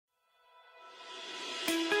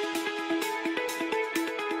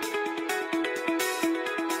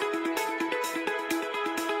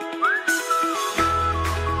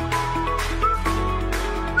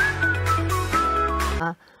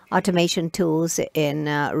automation tools in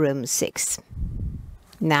room 6.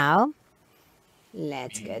 Now,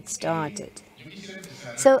 let's get started.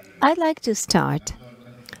 So I'd like to start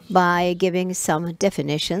by giving some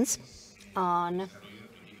definitions on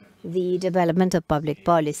the development of public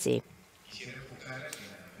policy.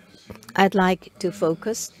 I'd like to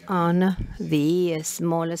focus on the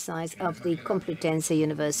smaller size of the Complutense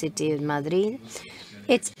University in Madrid.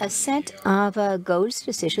 It's a set of goals,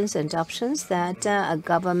 decisions, and options that a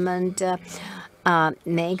government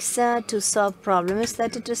makes to solve problems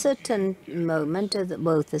that at a certain moment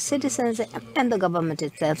both the citizens and the government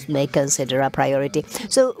itself may consider a priority.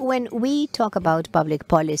 So when we talk about public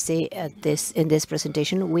policy in this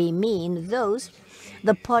presentation, we mean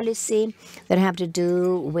the policy that have to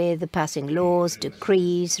do with passing laws,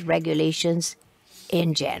 decrees, regulations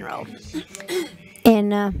in general. In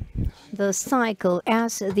the cycle,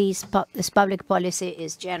 as this public policy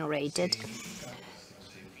is generated,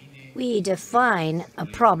 we define a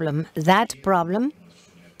problem. That problem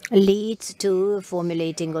leads to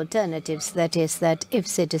formulating alternatives. That is, that if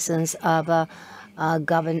citizens of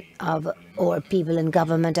or people in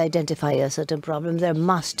government identify a certain problem, they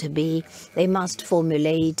must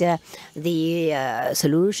formulate the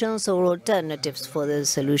solutions or alternatives for the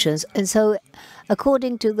solutions. And so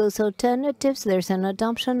according to those alternatives, there's an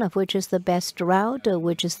adoption of which is the best route or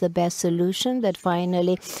which is the best solution that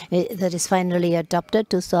is finally adopted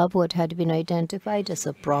to solve what had been identified as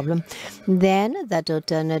a problem. Then that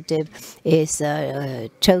alternative is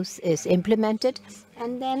implemented,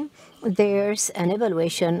 and then there's an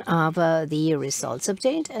evaluation of the results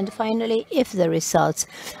obtained. And finally, if the result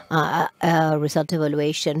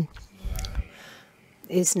evaluation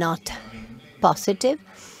is not positive,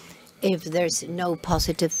 if there's no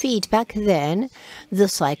positive feedback, then the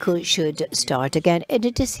cycle should start again. And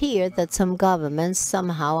it is here that some governments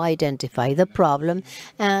somehow identify the problem,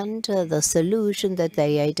 and the solution that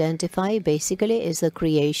they identify basically is the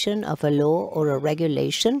creation of a law or a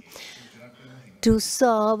regulation to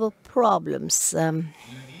solve problems. In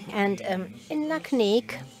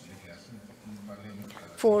LACNIC,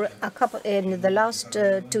 in the last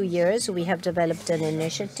 2 years, we have developed an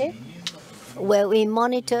initiative where we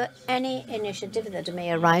monitor any initiative that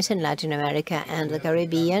may arise in Latin America and the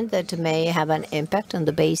Caribbean that may have an impact on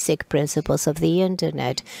the basic principles of the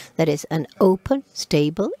Internet, that is, an open,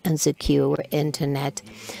 stable, and secure Internet.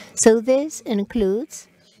 So this includes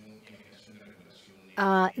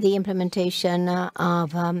the implementation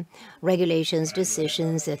of regulations,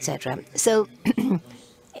 decisions, etc. So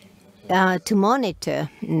to monitor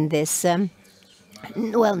this,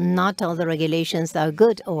 well, not all the regulations are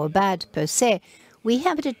good or bad per se. We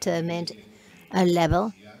have determined a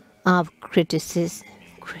level of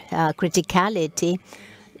criticality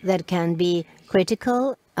that can be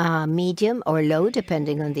critical, medium, or low,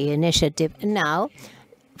 depending on the initiative. Now,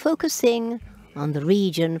 focusing on the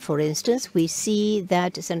region, for instance, we see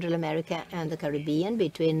that Central America and the Caribbean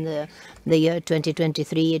between the year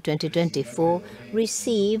 2023 and 2024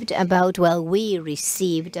 received about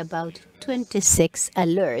 26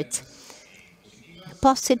 alerts,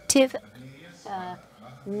 positive,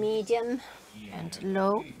 medium, and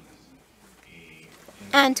low,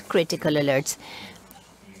 and critical alerts.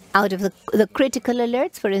 Out of the critical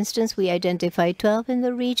alerts, for instance, we identified 12 in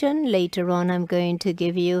the region. Later on, I'm going to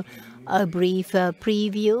give you a brief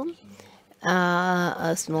preview,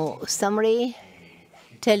 a small summary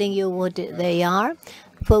telling you what they are,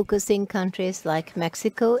 focusing countries like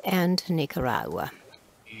Mexico and Nicaragua.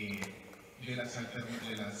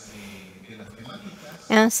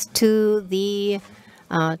 As to the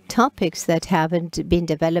topics that haven't been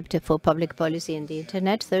developed for public policy in the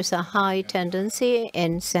Internet, there's a high tendency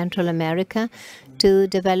in Central America to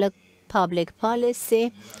develop public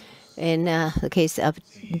policy in the case of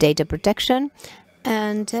data protection,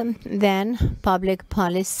 and then public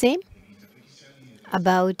policy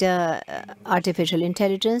about artificial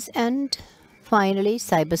intelligence, and finally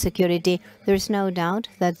cybersecurity. There's no doubt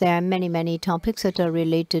that there are many topics that are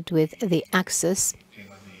related with the access,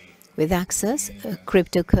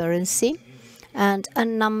 cryptocurrency, and a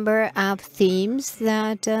number of themes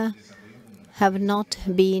that have not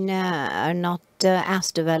been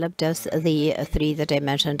as developed as the three that I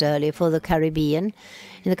mentioned earlier for the Caribbean.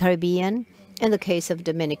 In the case of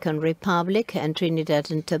Dominican Republic and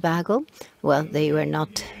Trinidad and Tobago, well, they were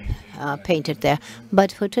not painted there.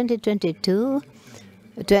 But for 2022,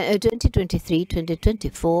 2023,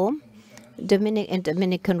 2024, in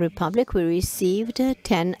Dominican Republic, we received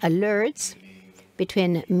 10 alerts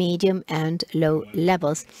between medium and low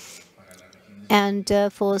levels. And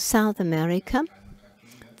for South America,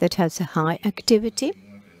 that has a high activity,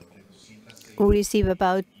 we receive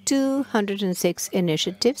about 206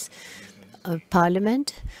 initiatives of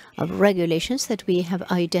Parliament, of regulations that we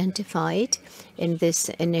have identified in this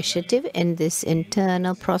initiative, in this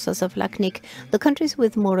internal process of LACNIC. The countries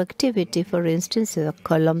with more activity, for instance, are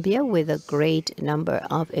Colombia, with a great number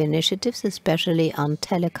of initiatives, especially on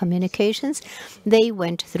telecommunications. They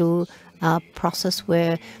went through a process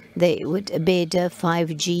where they would bid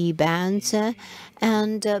 5G bands,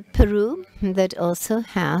 and Peru, that also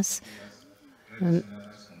has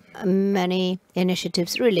many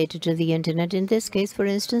initiatives related to the internet. In this case, for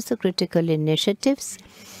instance, the critical initiatives,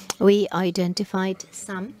 we identified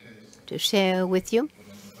some to share with you.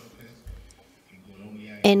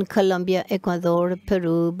 In Colombia, Ecuador,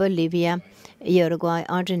 Peru, Bolivia, Uruguay,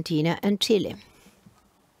 Argentina, and Chile.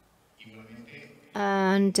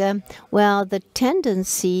 And, well, the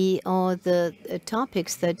tendency or the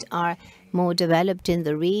topics that are more developed in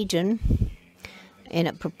the region,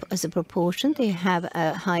 as a proportion, they have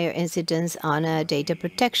a higher incidence on data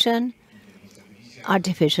protection,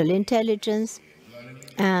 artificial intelligence,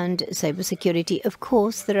 and cybersecurity. Of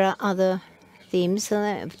course, there are other themes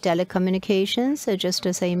of telecommunications. Just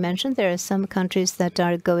as I mentioned, there are some countries that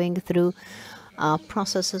are going through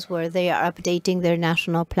processes where they are updating their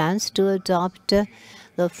national plans to adopt the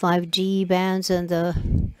 5G bands and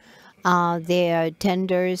their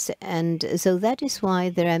tenders. And so that is why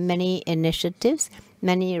there are many initiatives,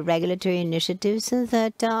 many regulatory initiatives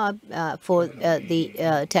that are for the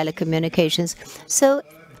telecommunications. So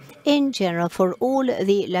in general, for all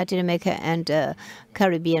the Latin America and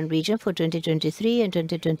Caribbean region for 2023 and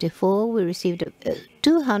 2024, we received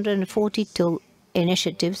 242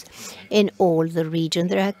 initiatives in all the region.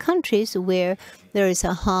 There are countries where there is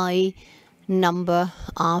a high amount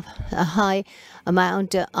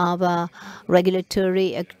of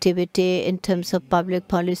regulatory activity in terms of public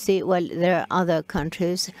policy. Well, there are other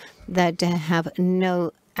countries that have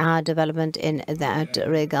no development in that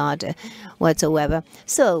regard whatsoever.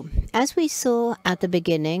 So, as we saw at the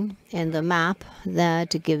beginning in the map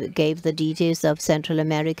that gave the details of Central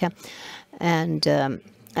America, and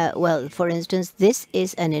well, for instance, this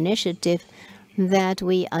is an initiative that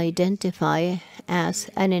we identify as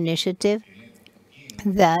an initiative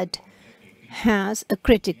that has a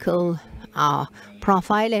critical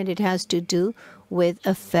profile, and it has to do with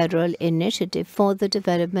a federal initiative for the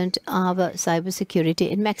development of cybersecurity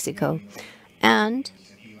in Mexico. And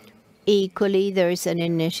equally, there is an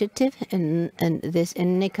initiative in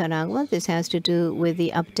Nicaragua. This has to do with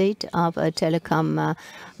the update of a telecom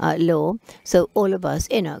law. So all of us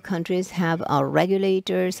in our countries have our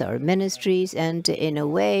regulators, our ministries, and in a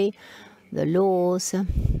way, the laws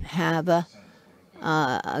have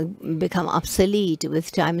become obsolete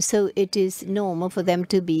with time, so it is normal for them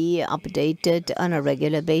to be updated on a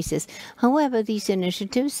regular basis. However, these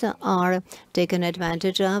initiatives are taken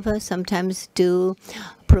advantage of sometimes to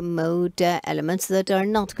promote elements that are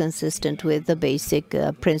not consistent with the basic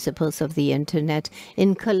principles of the internet.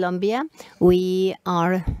 In Colombia, we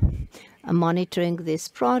are monitoring this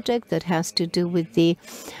project that has to do with the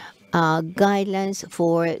guidelines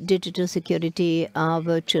for digital security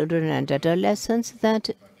of children and adolescents that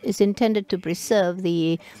is intended to preserve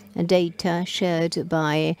the data shared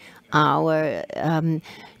by our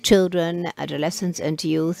children, adolescents, and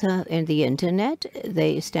youth in the internet.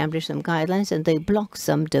 They establish some guidelines and they block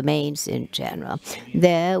some domains in general.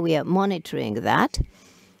 There we are monitoring that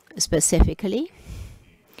specifically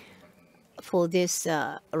for this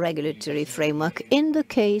regulatory framework. In the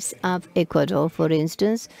case of Ecuador, for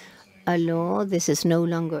instance, a law, this is no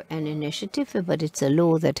longer an initiative, but it's a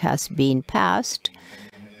law that has been passed.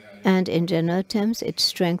 And in general terms, it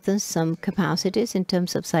strengthens some capacities in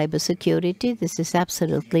terms of cybersecurity. This is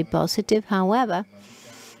absolutely positive. However,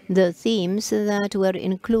 the themes that were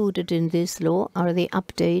included in this law are the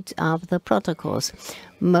updates of the protocols.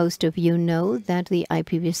 Most of you know that the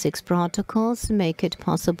IPv6 protocols make it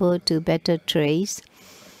possible to better trace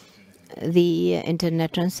the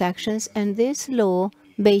internet transactions, and this law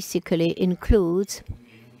basically includes,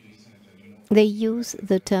 they use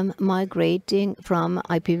the term migrating from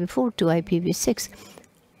IPv4 to IPv6,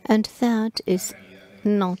 and that is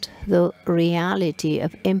not the reality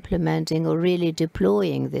of implementing or really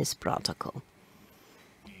deploying this protocol.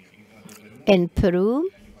 In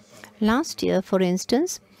Peru, last year, for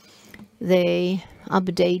instance, they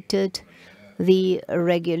updated the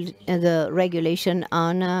regulation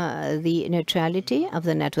on the neutrality of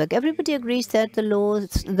the network. Everybody agrees that the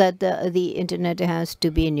laws that the internet has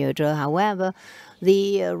to be neutral. However,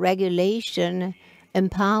 the regulation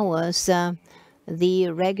empowers the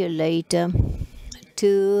regulator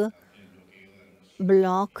to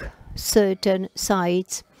block certain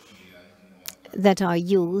sites that are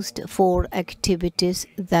used for activities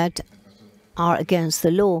that are against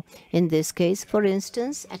the law. In this case, for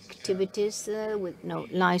instance, activities with no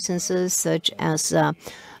licenses, such as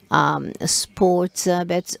sports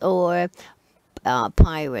bets or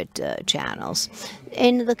pirate channels.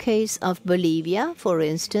 In the case of Bolivia, for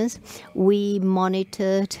instance, we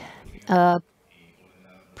monitored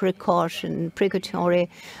precautionary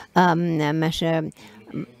measure.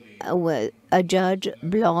 A judge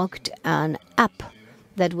blocked an app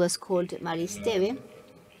that was called Maristeve,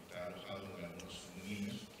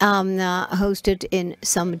 hosted in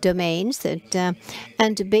some domains that,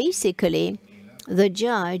 and basically the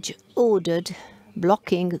judge ordered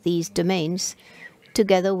blocking these domains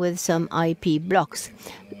together with some IP blocks.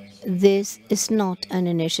 This is not an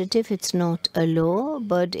initiative, it's not a law,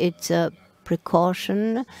 but it's a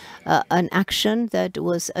precaution, an action that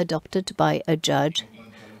was adopted by a judge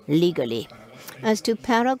legally. As to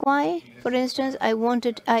Paraguay, for instance, I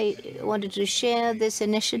wanted to share this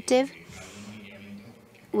initiative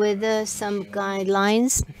with some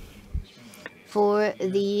guidelines for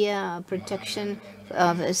the protection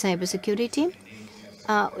of cybersecurity.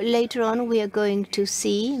 Later on, we are going to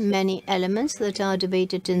see many elements that are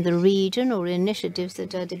debated in the region, or initiatives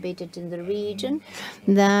that are debated in the region,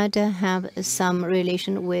 that have some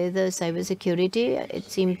relation with cybersecurity. It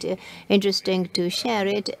seemed interesting to share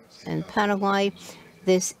it. In Paraguay,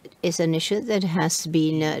 this is an issue that has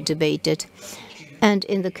been debated. And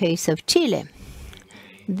in the case of Chile,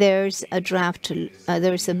 there's a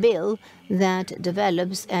bill that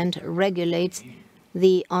develops and regulates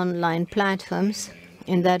the online platforms.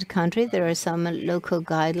 In that country, there are some local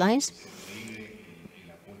guidelines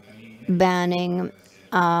banning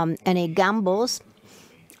any gambles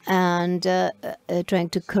and trying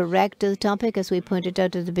to correct the topic. As we pointed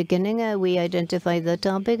out at the beginning, we identified the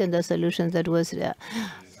topic and the solution that was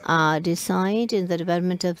decided in the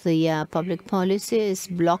development of the public policy is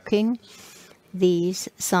blocking these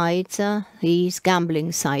sites, these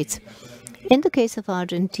gambling sites. In the case of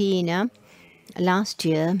Argentina, last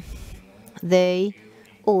year, they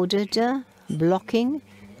ordered blocking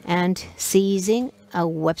and seizing a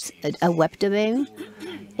web domain.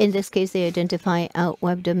 In this case, they identify a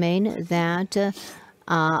web domain that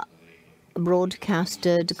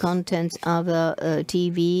broadcasted contents of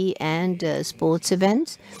TV and sports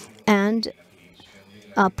events, and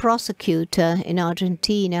a prosecutor in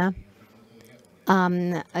Argentina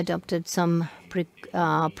adopted some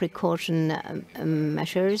precaution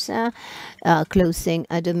measures, closing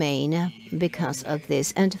a domain because of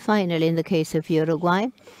this. And finally, in the case of Uruguay,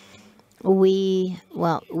 we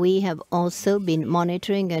have also been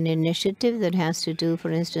monitoring an initiative that has to do,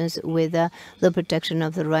 for instance, with the protection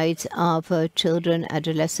of the rights of children,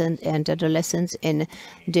 adolescents in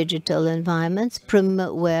digital environments,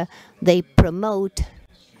 where they promote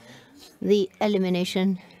the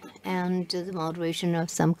elimination and the moderation of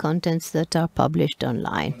some contents that are published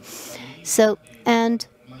online. So, and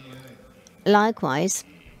likewise,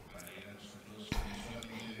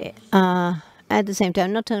 at the same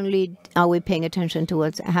time, not only are we paying attention to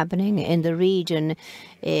what's happening in the region,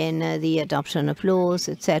 in the adoption of laws,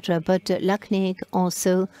 etc., but LACNIC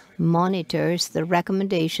also monitors the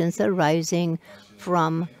recommendations arising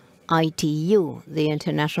from ITU, the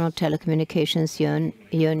International Telecommunications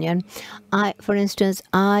Union. For instance,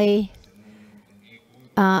 I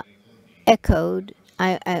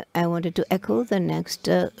wanted to echo the next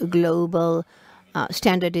global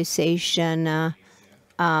standardization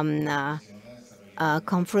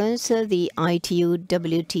conference, the ITU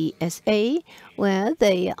WTSA, where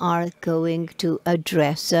they are going to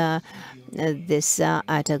address this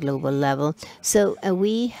at a global level. So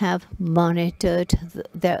we have monitored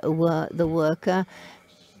the work,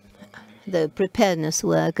 the preparedness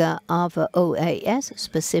work of OAS,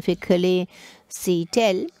 specifically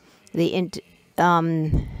CETEL,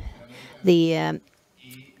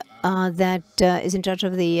 that is in charge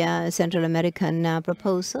of the Central American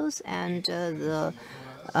proposals, and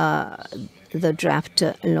the draft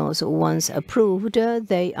laws, once approved,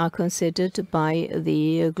 they are considered by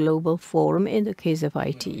the Global Forum in the case of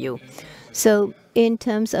ITU. So in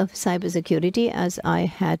terms of cybersecurity, as I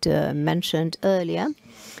had mentioned earlier,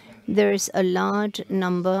 there's a large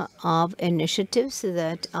number of initiatives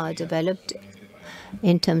that are developed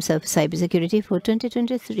in terms of cybersecurity for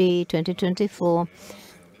 2023, 2024.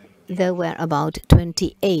 There were about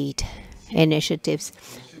 28 initiatives.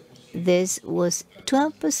 This was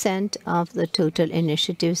 12% of the total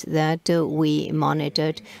initiatives that we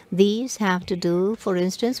monitored. These have to do, for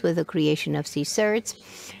instance, with the creation of CSIRTs,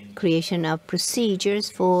 creation of procedures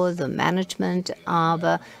for the management of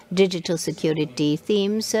digital security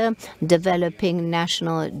themes, developing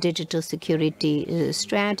national digital security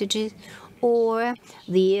strategies, or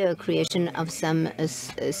the creation of some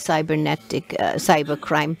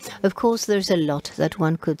cybercrime. Of course, there's a lot that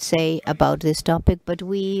one could say about this topic, but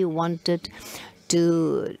we wanted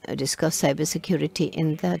to discuss cybersecurity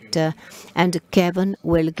in that, and Kevin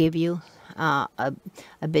will give you a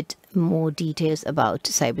bit more details about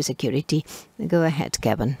cybersecurity. Go ahead,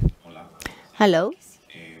 Kevin. Hello.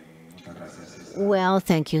 Well,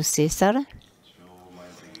 thank you, Cesar.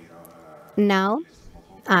 Now,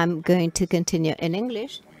 I'm going to continue in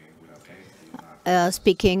English,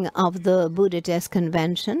 speaking of the Budapest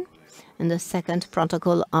Convention and the second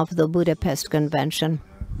protocol of the Budapest Convention.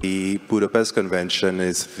 The Budapest Convention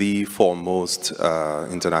is the foremost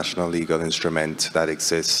international legal instrument that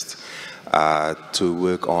exists to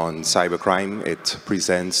work on cybercrime. It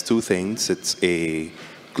presents two things. It's a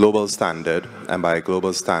global standard, and by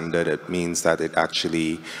global standard it means that it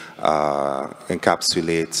actually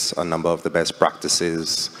encapsulates a number of the best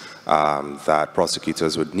practices that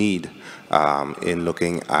prosecutors would need in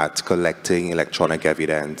looking at collecting electronic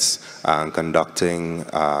evidence and conducting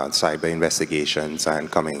cyber investigations and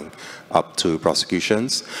coming up to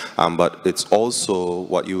prosecutions. But it's also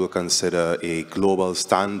what you would consider a global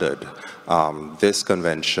standard. This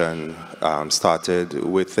convention started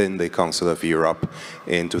within the Council of Europe.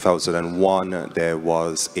 In 2001, there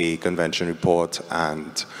was a convention report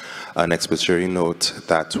and an expository note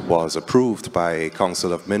that was approved by a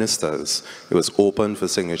Council of Ministers. It was open for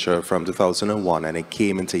signature from 2001, and it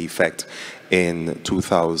came into effect in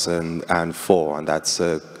 2004, and that's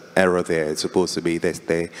an error there. It's supposed to be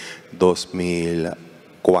desde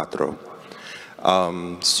 2004.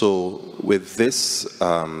 So with this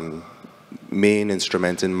main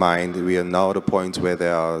instrument in mind, we are now at a point where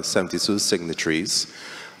there are 72 signatories,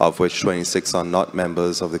 of which 26 are not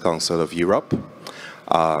members of the Council of Europe.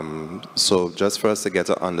 So just for us to get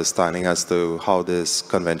an understanding as to how this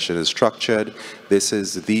convention is structured, this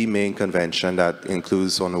is the main convention that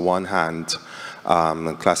includes, on the one hand,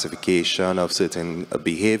 classification of certain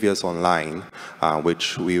behaviors online,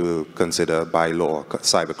 which we will consider by law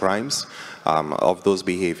cybercrimes. Of those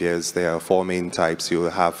behaviors, there are four main types. You will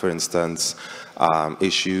have, for instance,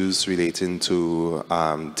 issues relating to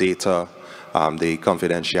data, the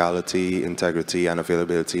confidentiality, integrity, and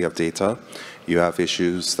availability of data. You have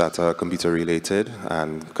issues that are computer-related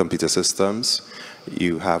and computer systems.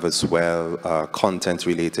 You have as well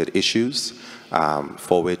content-related issues,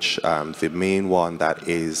 for which the main one that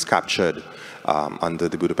is captured under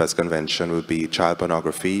the Budapest Convention would be child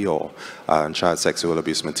pornography or child sexual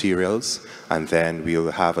abuse materials. And then we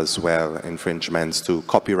will have as well infringements to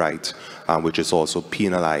copyright, which is also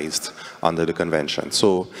penalized under the convention.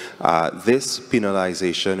 So this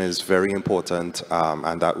penalization is very important,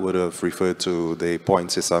 and that would have referred to the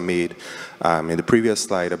points Cesar made in the previous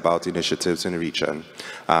slide about initiatives in the region.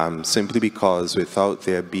 Simply because without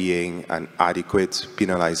there being an adequate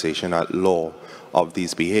penalization at law of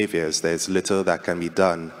these behaviors, there's little that can be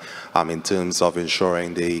done in terms of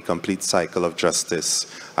ensuring the complete cycle of justice,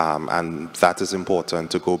 and that is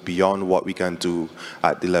important to go beyond what we can do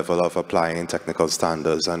at the level of applying technical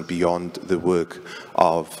standards and beyond the work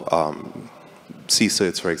of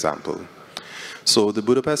CSIRTs, for example. So the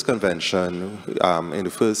Budapest Convention, in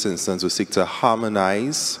the first instance, will seek to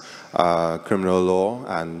harmonize criminal law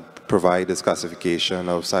and provide this classification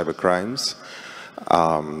of cybercrimes.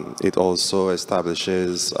 It also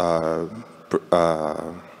establishes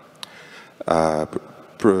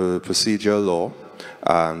procedural law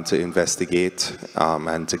to investigate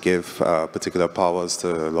and to give particular powers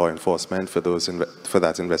to law enforcement for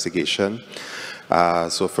that investigation.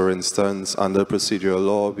 So for instance, under procedural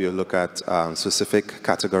law, we'll look at specific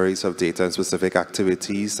categories of data and specific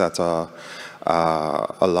activities that are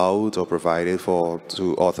allowed or provided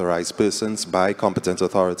to authorized persons by competent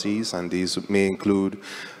authorities, and these may include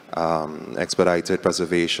expedited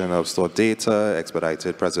preservation of stored data,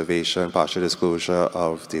 expedited preservation, partial disclosure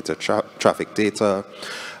of data traffic data,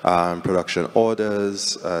 production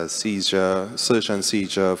orders, seizure, search and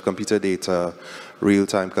seizure of computer data,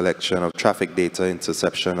 real-time collection of traffic data,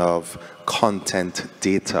 interception of content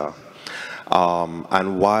data.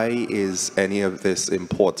 And why is any of this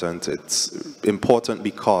important? It's important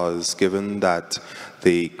because given that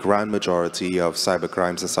the grand majority of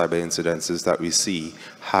cybercrimes and cyber incidences that we see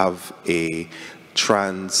have a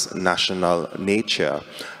transnational nature,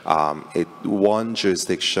 one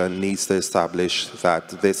jurisdiction needs to establish that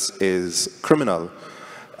this is criminal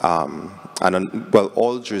Well,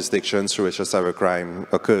 all jurisdictions through which a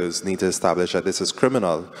cybercrime occurs need to establish that this is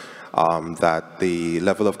criminal, that the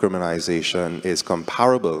level of criminalization is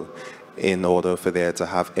comparable in order for there to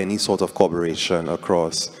have any sort of cooperation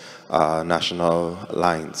across national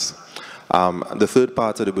lines. The third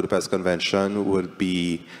part of the Budapest Convention would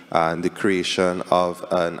be the creation of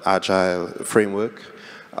an agile framework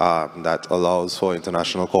that allows for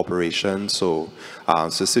international cooperation. So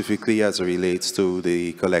specifically as it relates to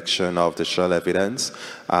the collection of digital evidence,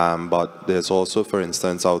 but there's also, for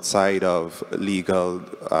instance, outside of legal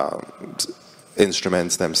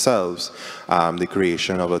instruments themselves, the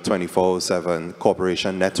creation of a 24/7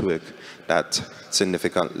 cooperation network that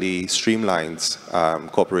significantly streamlines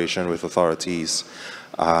cooperation with authorities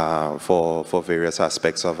for various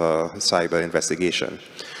aspects of a cyber investigation.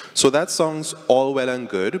 So that sounds all well and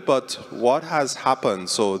good, but what has happened?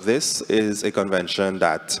 So this is a convention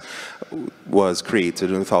that was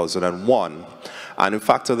created in 2001. And the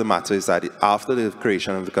fact of the matter is that after the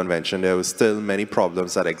creation of the convention, there were still many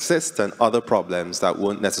problems that exist and other problems that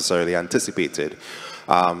weren't necessarily anticipated.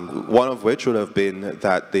 One of which would have been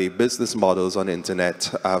that the business models on the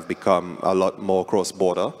internet have become a lot more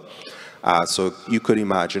cross-border. So you could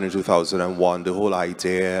imagine in 2001, the whole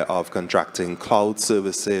idea of contracting cloud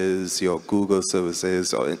services, your Google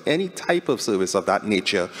services, or any type of service of that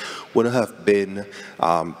nature would have been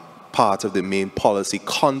part of the main policy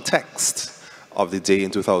context of the day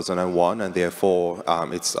in 2001, and therefore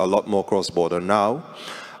it's a lot more cross-border now.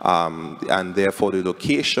 And therefore the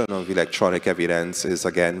location of electronic evidence is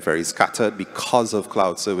again very scattered because of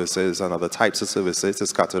cloud services and other types of services. It's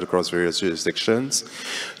scattered across various jurisdictions.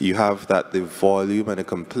 You have that the volume and the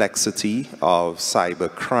complexity of cyber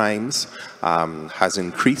crimes has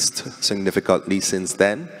increased significantly since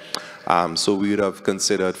then. So we would have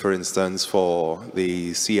considered, for instance, for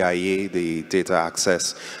the CIA, the data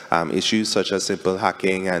access issues such as simple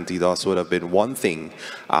hacking and DDoS would have been one thing.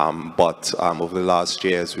 But over the last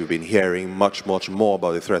years, we've been hearing much more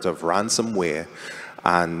about the threat of ransomware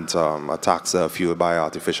and attacks that are fueled by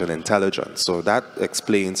artificial intelligence. So that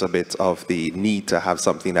explains a bit of the need to have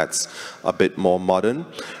something that's a bit more modern.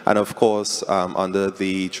 And of course, under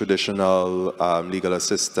the traditional legal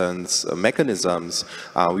assistance mechanisms,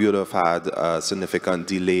 we would have had significant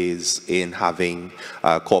delays in having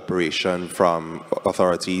cooperation from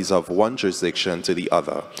authorities of one jurisdiction to the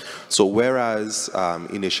other. So whereas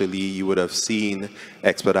initially you would have seen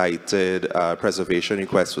expedited preservation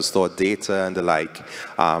requests for stored data and the like,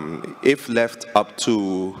 if left up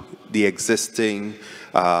to the existing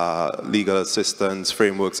legal assistance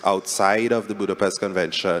frameworks outside of the Budapest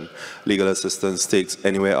Convention, legal assistance takes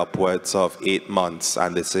anywhere upwards of 8 months,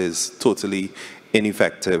 and this is totally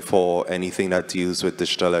ineffective for anything that deals with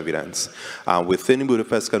digital evidence. Within the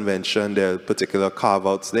Budapest Convention, there are particular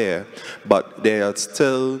carve-outs there, but there's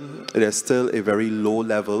still a very low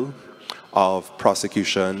level of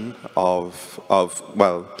prosecution,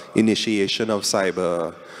 initiation of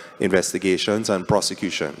cyber investigations and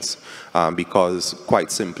prosecutions, because quite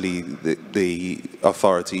simply the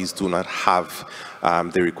authorities do not have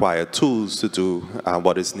the required tools to do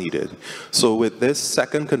what is needed. So with this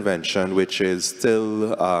second convention, which is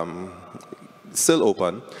still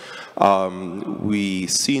open, we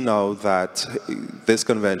see now that this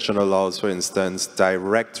convention allows, for instance,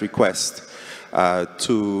 direct request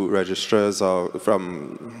to registrars or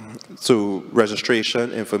to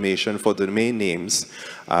registration information for domain names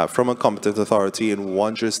from a competent authority in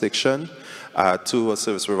one jurisdiction to a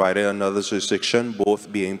service provider in another jurisdiction, both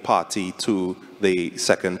being party to the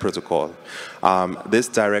second protocol. This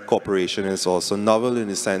direct cooperation is also novel in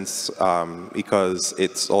the sense because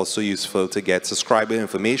it's also useful to get subscriber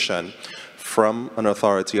information from an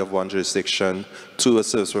authority of one jurisdiction to a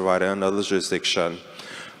service provider in another jurisdiction.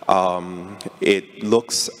 It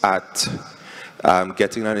looks at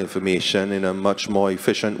getting that information in a much more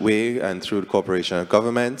efficient way and through the cooperation of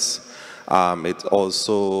governments. It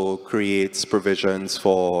also creates provisions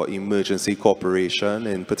for emergency cooperation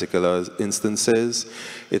in particular instances.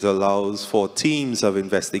 It allows for teams of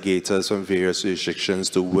investigators from various jurisdictions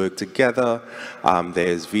to work together.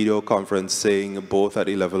 There's video conferencing both at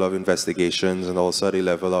the level of investigations and also at the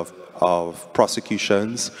level of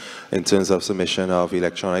prosecutions in terms of submission of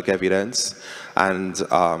electronic evidence. And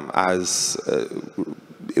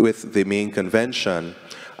with the main convention,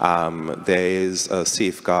 there is a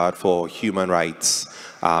safeguard for human rights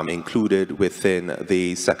included within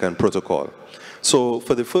the second protocol. So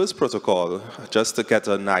for the first protocol, just to get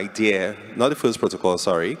an idea, not the first protocol,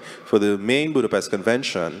 sorry, for the main Budapest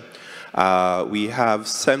Convention, we have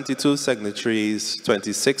 72 signatories,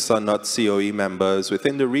 26 are not COE members.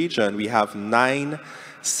 Within the region, we have 9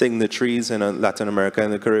 signatories in Latin America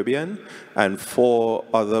and the Caribbean, and 4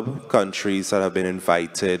 other countries that have been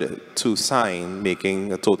invited to sign,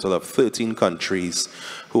 making a total of 13 countries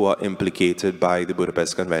who are implicated by the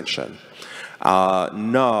Budapest Convention.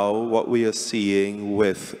 Now, what we are seeing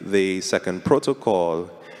with the second protocol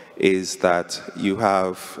is that you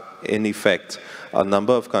have, in effect, a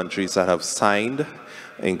number of countries that have signed,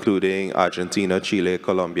 including Argentina, Chile,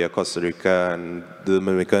 Colombia, Costa Rica, and the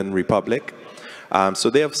Dominican Republic.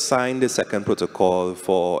 So they have signed the second protocol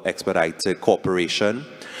for expedited cooperation.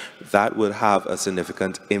 That will have a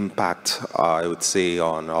significant impact, I would say,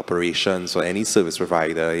 on operations or any service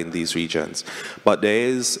provider in these regions. But there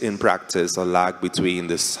is, in practice, a lag between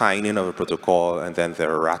the signing of a protocol and then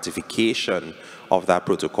the ratification of that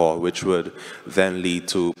protocol, which would then lead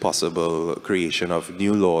to possible creation of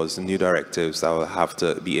new laws, new directives that will have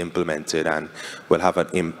to be implemented and will have an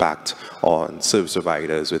impact on service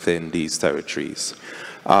providers within these territories.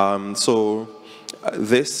 So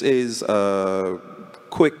this is a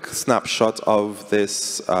quick snapshot of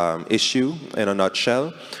this issue in a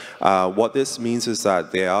nutshell. What this means is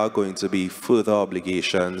that there are going to be further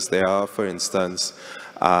obligations. There are, for instance,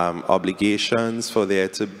 obligations for there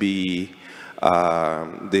to be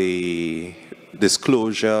the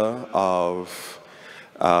disclosure of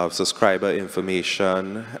subscriber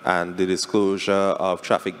information and the disclosure of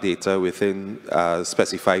traffic data within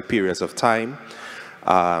specified periods of time.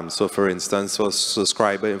 So for instance, for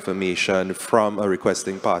subscriber information from a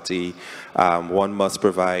requesting party, one must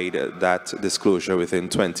provide that disclosure within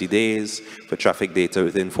 20 days, for traffic data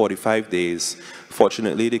within 45 days.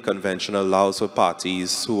 Fortunately, the convention allows for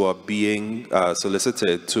parties who are being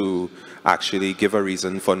solicited to actually give a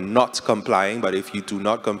reason for not complying, but if you do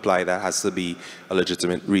not comply, that has to be a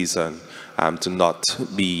legitimate reason to not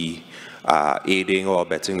be aiding or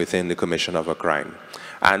abetting within the commission of a crime.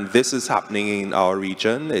 And this is happening in our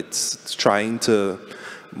region. It's trying to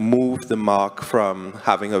move the mark from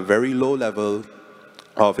having a very low level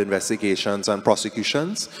of investigations and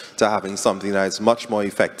prosecutions to having something that is much more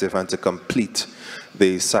effective and to complete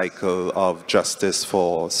the cycle of justice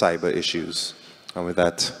for cyber issues. And with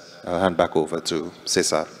that, I'll hand back over to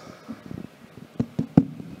Cesar.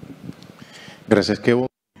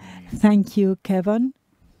 Thank you, Kevin.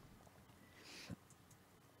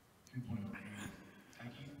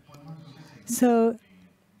 So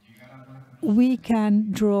we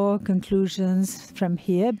can draw conclusions from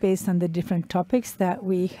here based on the different topics that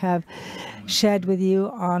we have shared with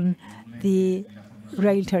you on the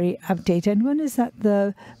regulatory update. And one is that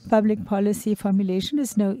the public policy formulation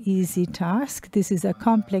is no easy task. This is a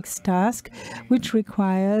complex task which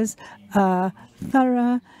requires a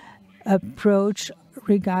thorough approach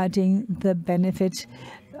regarding the benefit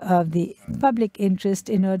of the public interest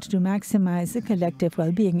in order to maximize the collective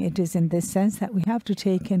well-being. It is in this sense that we have to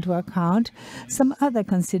take into account some other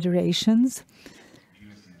considerations.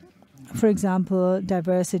 For example,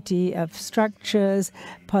 diversity of structures,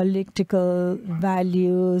 political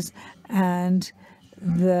values, and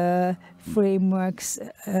the frameworks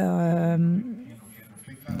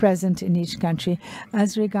present in each country.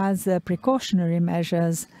 As regards the precautionary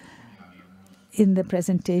measures, in the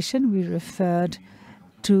presentation we referred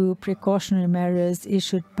to precautionary measures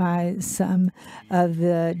issued by some of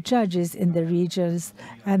the judges in the regions,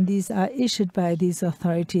 and these are issued by these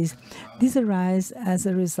authorities. These arise as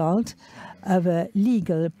a result of a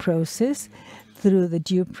legal process. Through the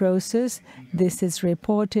due process, this is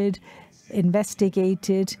reported,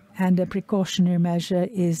 investigated, and a precautionary measure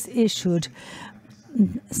is issued.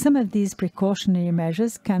 Some of these precautionary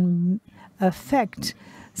measures can affect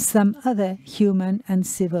some other human and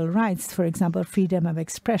civil rights, for example, freedom of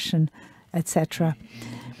expression, etc.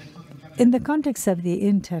 In the context of the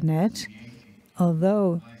internet,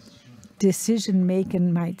 although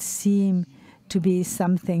decision-making might seem to be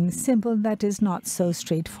something simple, that is not so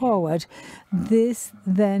straightforward. This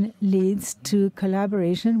then leads to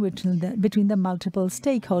collaboration between the multiple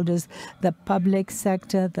stakeholders, the public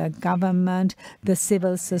sector, the government, the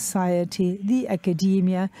civil society, the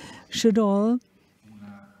academia, should all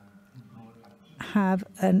have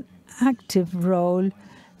an active role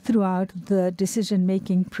throughout the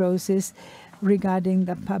decision-making process regarding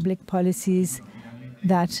the public policies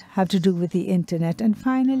that have to do with the internet. And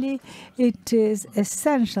finally, it is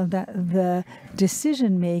essential that the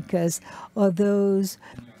decision makers or those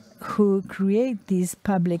who create these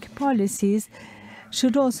public policies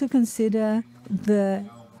should also consider the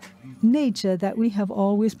nature that we have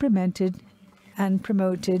always promoted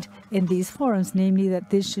in these forums, namely that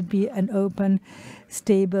this should be an open,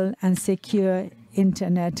 stable, and secure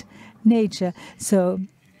internet nature. So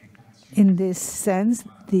In this sense,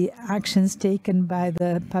 the actions taken by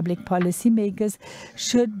the public policy makers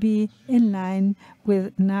should be in line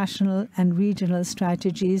with national and regional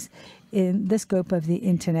strategies in the scope of the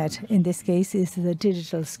internet. In this case, is the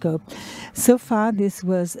digital scope. So far, this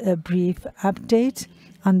was a brief update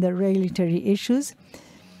on the regulatory issues.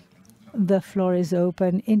 The floor is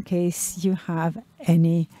open in case you have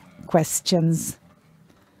any questions.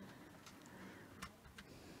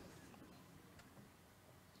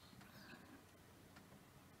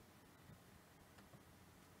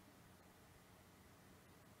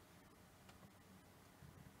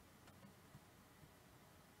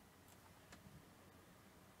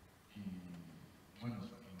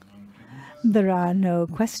 There are no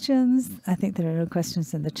questions. I think there are no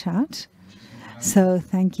questions in the chat. So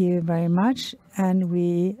thank you very much, and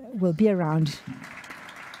we will be around.